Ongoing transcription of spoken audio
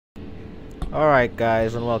Alright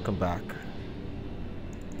guys, and welcome back.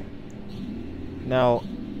 Now,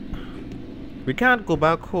 we can't go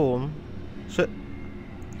back home, so...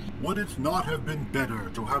 Would it not have been better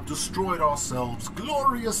to have destroyed ourselves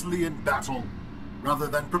gloriously in battle, rather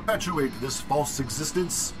than perpetuate this false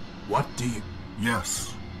existence? What do you...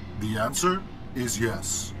 Yes. The answer is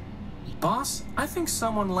yes. Boss, I think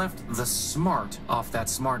someone left the smart off that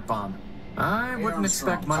smart bomb. I wouldn't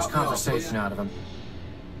expect much conversation out of him.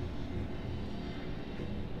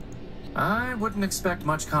 I wouldn't expect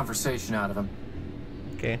much conversation out of him.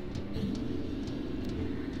 Okay.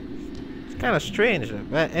 It's kind of strange,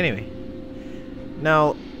 but anyway.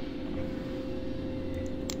 Now...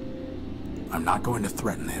 I'm not going to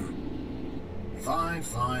threaten him. Fine,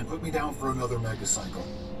 fine. Put me down for another megacycle.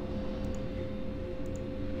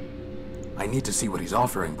 I need to see what he's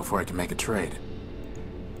offering before I can make a trade.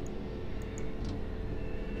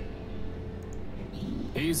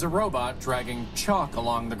 He's a robot dragging chalk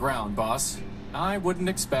along the ground, boss. I wouldn't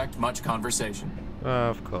expect much conversation.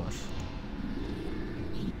 Of course.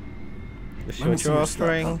 This is Let me what see you're your stuff.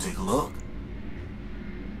 offering. I'll take a look.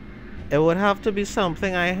 It would have to be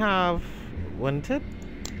something I have, wouldn't it?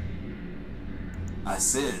 I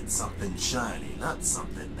said something shiny, not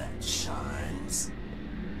something that shines.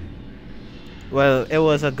 Well, it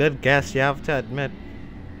was a good guess, you have to admit.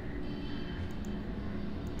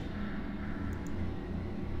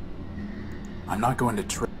 I'm not going to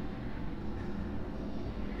trade.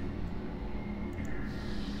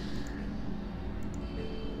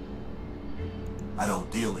 I don't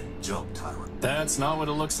deal in junk, Tyrant. That's not what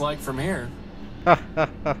it looks like from here.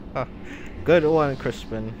 Good one,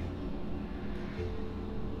 Crispin.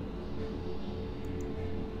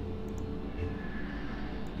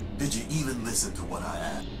 Did you even listen to what I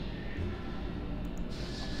asked?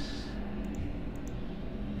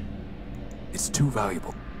 It's too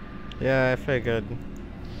valuable. Yeah, I figured.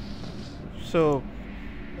 So...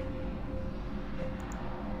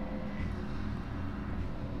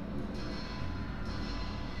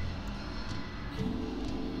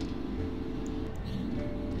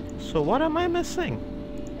 So what am I missing?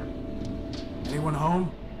 Anyone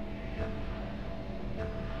home?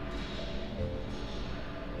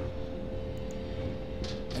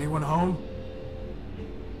 Anyone home?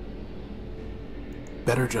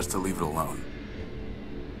 Better just to leave it alone.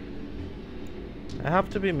 I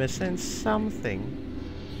have to be missing something.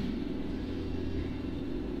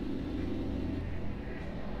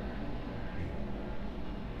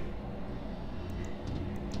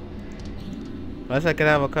 Unless I could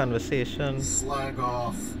have a conversation. Slag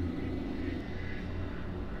off.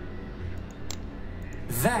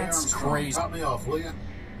 That's crazy. Cut me off, will you?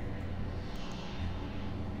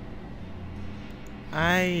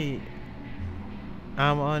 I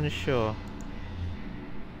am unsure.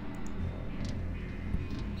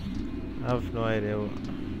 I have no idea.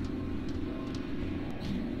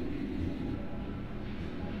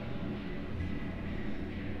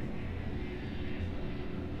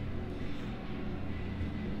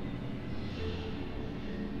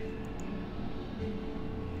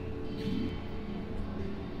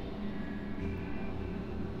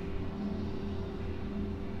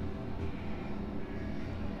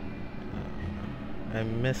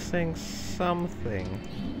 I'm missing something.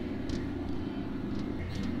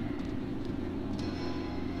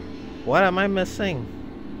 What am I missing?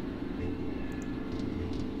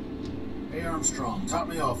 Hey Armstrong, top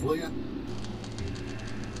me off, will you?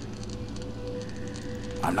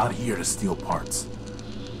 I'm not here to steal parts.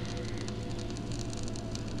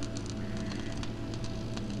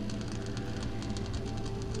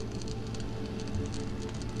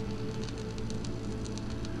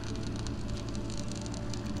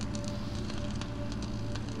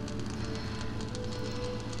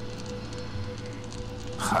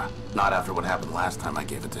 Not after what happened last time I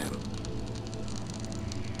gave it to him.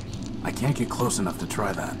 I can't get close enough to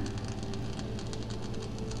try that.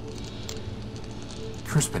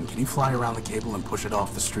 Crispin, can you fly around the cable and push it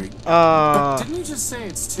off the street? But didn't you just say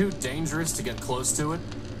it's too dangerous to get close to it?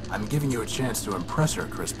 I'm giving you a chance to impress her,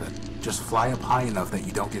 Crispin. Just fly up high enough that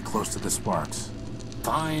you don't get close to the sparks.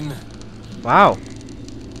 Fine. Wow.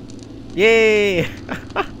 Yay!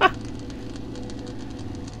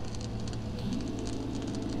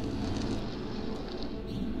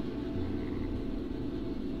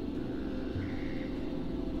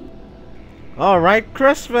 Alright,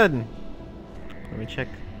 Crispin! Let me check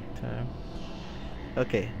time.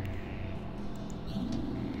 Okay.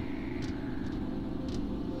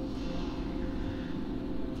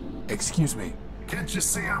 Excuse me. Can't you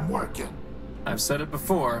see I'm working? I've said it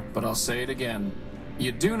before, but I'll say it again.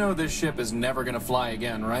 You do know this ship is never gonna fly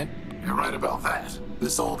again, right? You're right about that.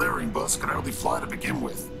 This old airing bus can hardly fly to begin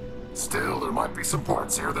with. Still, there might be some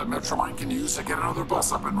parts here that Metromine can use to get another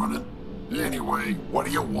bus up and running. Anyway, what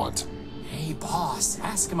do you want? Hey, boss,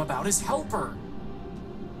 ask him about his helper.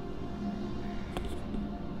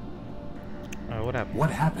 What happened? What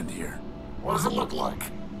happened here? What does it look like?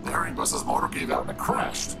 The airing bus's motor gave out and it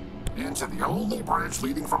crashed into the only bridge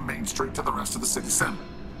leading from Main Street to the rest of the city center.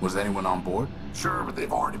 Was anyone on board? Sure, but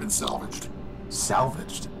they've already been salvaged.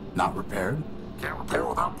 Salvaged? Not repaired? Can't repair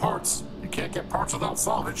without parts. You can't get parts without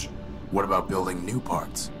salvage. What about building new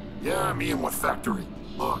parts? Yeah, me and what factory?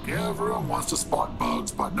 Look, everyone wants to spot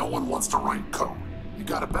bugs, but no one wants to write code. You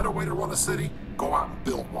got a better way to run a city? Go out and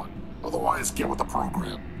build one. Otherwise, get with the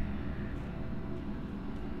program.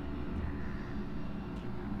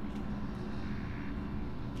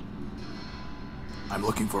 I'm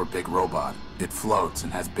looking for a big robot. It floats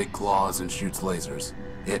and has big claws and shoots lasers.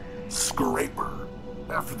 Scraper.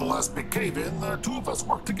 After the last big cave-in, the two of us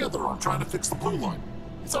worked together on trying to fix the blue line.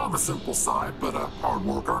 He's on the simple side, but a hard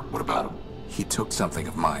worker. What about him? He took something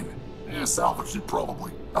of mine. Yeah, salvaged it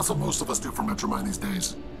probably. That's what most of us do for Metromine these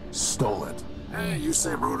days. Stole it. Hey, you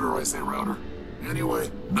say router, I say router. Anyway,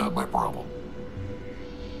 not my problem.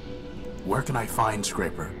 Where can I find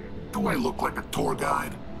Scraper? Do I look like a tour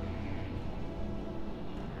guide?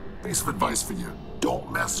 Piece of advice for you.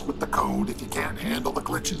 Don't mess with the code if you can't handle the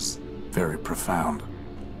glitches. Very profound.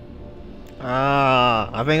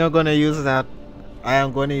 I think I'm gonna use that. I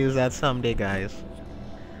am going to use that someday, guys.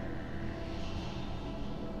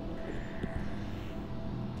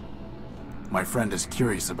 My friend is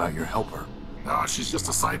curious about your helper. No, she's just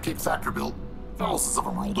a sidekick factor built. Thousands of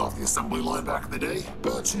them rolled off the assembly line back in the day,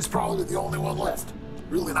 but she's probably the only one left.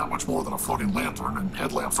 Really not much more than a floating lantern, and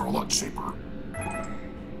headlamps are a lot cheaper.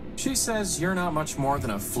 She says you're not much more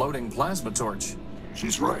than a floating plasma torch.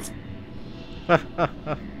 She's right.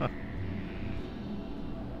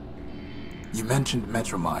 You mentioned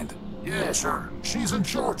Metromind. Yeah, sure. She's in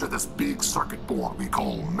charge of this big circuit board we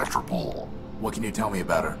call Metropole. What can you tell me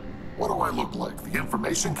about her? What do I look like? The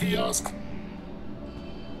information kiosk?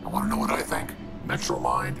 I want to know what I think?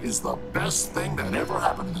 Metromind is the best thing that ever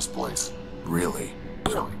happened in this place. Really?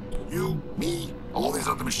 Really? You, me, all these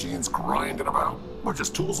other machines grinding about? We're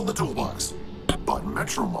just tools in the toolbox. But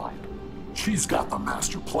Metromind, she's got the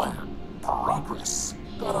master plan. Progress.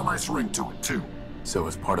 Got a nice ring to it, too. So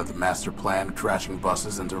as part of the master plan, crashing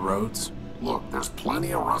buses into roads? Look, there's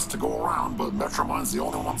plenty of rust to go around, but Metromind's the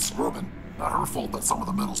only one scrubbing. Not her fault that some of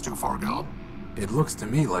the metal's too far gone. It looks to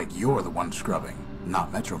me like you're the one scrubbing,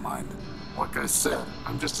 not Metromind. Like I said,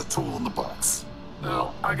 I'm just a tool in the box.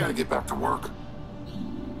 Now, I gotta get back to work.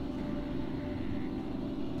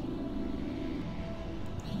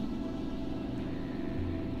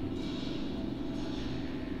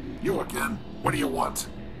 You again? What do you want?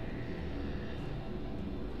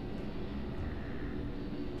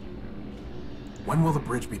 When will the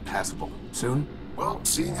bridge be passable? Soon? Well,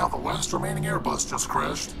 seeing how the last remaining Airbus just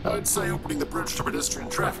crashed, I'd say opening the bridge to pedestrian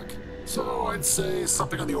traffic. So I'd say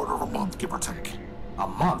something on the order of a month, give or take. A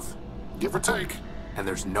month? Give or take. And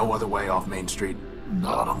there's no other way off Main Street?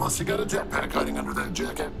 Not unless you got a jetpack hiding under that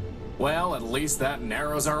jacket. Well, at least that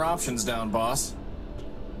narrows our options down, boss.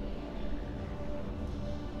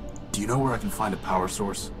 Do you know where I can find a power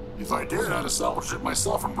source? If I did, I'd have salvaged it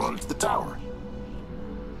myself and brought it to the tower.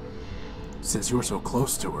 Since you're so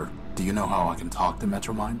close to her, do you know how I can talk to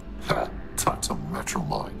Metromind? Ha! Talk to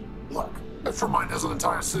Metromind. Look, Metromind has an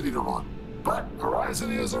entire city to run, but her eyes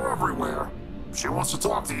and ears are everywhere. If she wants to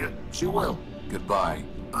talk to you, she will. Goodbye.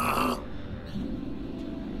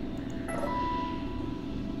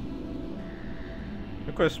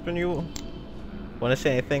 Crispin, you want to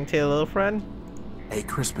say anything to your little friend? Hey,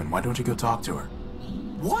 Crispin, why don't you go talk to her?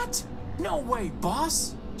 What? No way,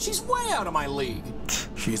 boss. She's way out of my league.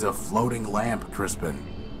 She's a floating lamp, Crispin.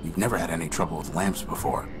 You've never had any trouble with lamps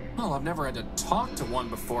before. Well, I've never had to talk to one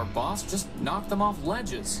before, boss. Just knock them off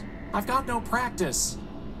ledges. I've got no practice.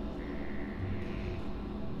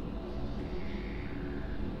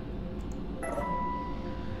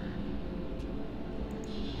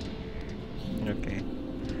 Okay.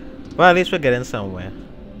 Well, at least we're getting somewhere.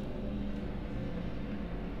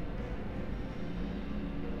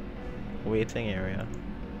 Waiting area.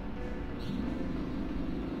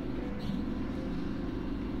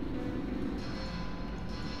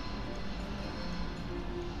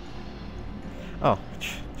 Oh,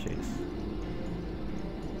 jeez.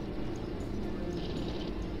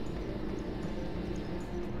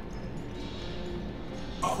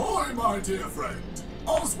 Ahoy, my dear friend.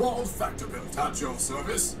 Oswald Factorbuilt at your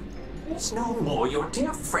service. It's no more your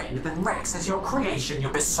dear friend than Rex as your creation, you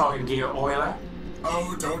beside gear oiler.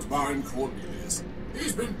 Oh, don't mind Cornelius.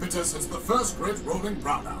 He's been bitter since the first great rolling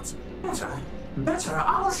brownout. Better?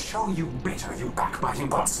 I'll show you better, you backbiting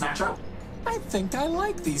bot snatcher. I think I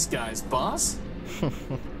like these guys, boss.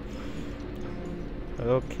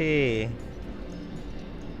 Okay.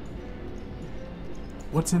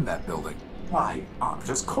 What's in that building? Why,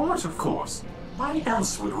 Arbiter's Court, of course. Why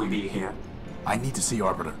else would we be here? I need to see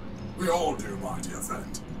Arbiter. We all do, my dear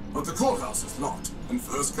friend. But the courthouse is locked, and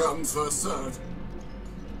first come, first served.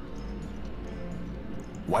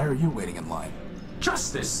 Why are you waiting in line?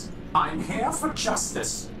 Justice! I'm here for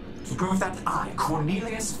justice. To prove that I,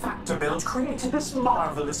 Cornelius Factorbuild, created this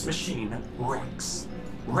marvelous machine, Rex.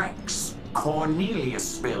 Rex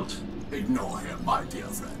Cornelius built. Ignore him, my dear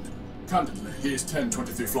friend. Candidly, he is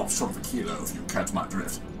 10-23 flops short of a kilo, if you catch my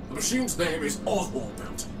drift. The machine's name is Oswald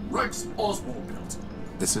built. Rex Oswald built.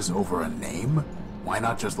 This is over a name? Why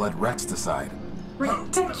not just let Rex decide?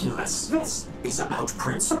 Ridiculous. This is about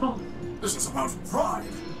principle. This is about pride.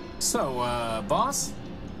 So, boss?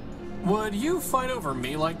 Would you fight over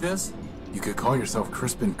me like this? You could call yourself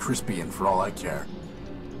Crispin Crispian for all I care.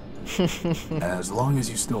 As long as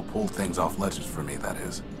you still pull things off ledges for me, that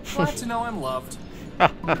is. Glad to know I'm loved.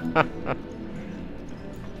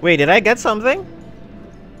 Wait, did I get something?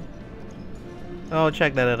 Oh,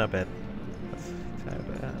 check that in a bit.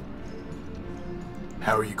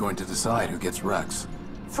 How are you going to decide who gets Rex?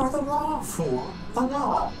 For the law, fool. The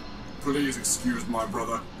law. Please excuse my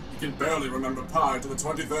brother. He can barely remember pi to the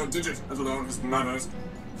 23rd digit, let alone his manners.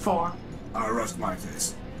 For? I rest my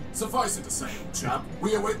case. Suffice it to say, old chap,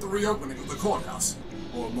 we await the reopening of the courthouse.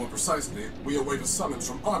 Or more precisely, we await a summons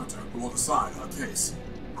from Arbiter who will decide our case.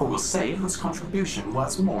 Who will say whose contribution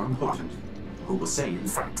was more important? Who will say, in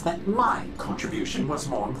fact, that my contribution was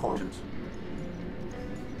more important?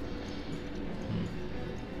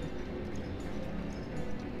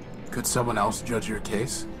 Could someone else judge your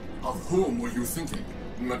case? Of whom were you thinking?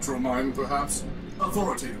 Metromine, perhaps?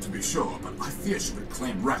 Authoritative to be sure, but I fear she would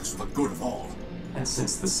claim Rex for the good of all. And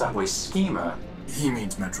since the subway schemer He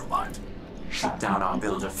means Metromine. shut down our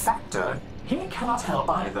builder Factor, he cannot help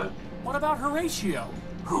either. What about Horatio?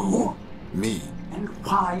 Who? Me. And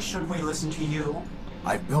why should we listen to you?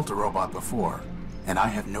 I've built a robot before, and I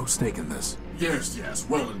have no stake in this. Yes,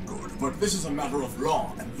 well and good, but this is a matter of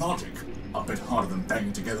law and logic. A bit harder than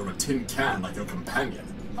banging together a tin can like your companion.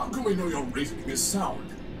 How can we know your reasoning is sound?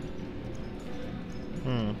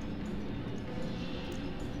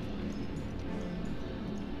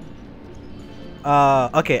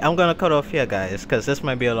 Okay, I'm gonna cut off here, guys, because this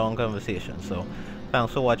might be a long conversation. So,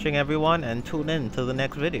 thanks for watching, everyone, and tune in to the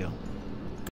next video.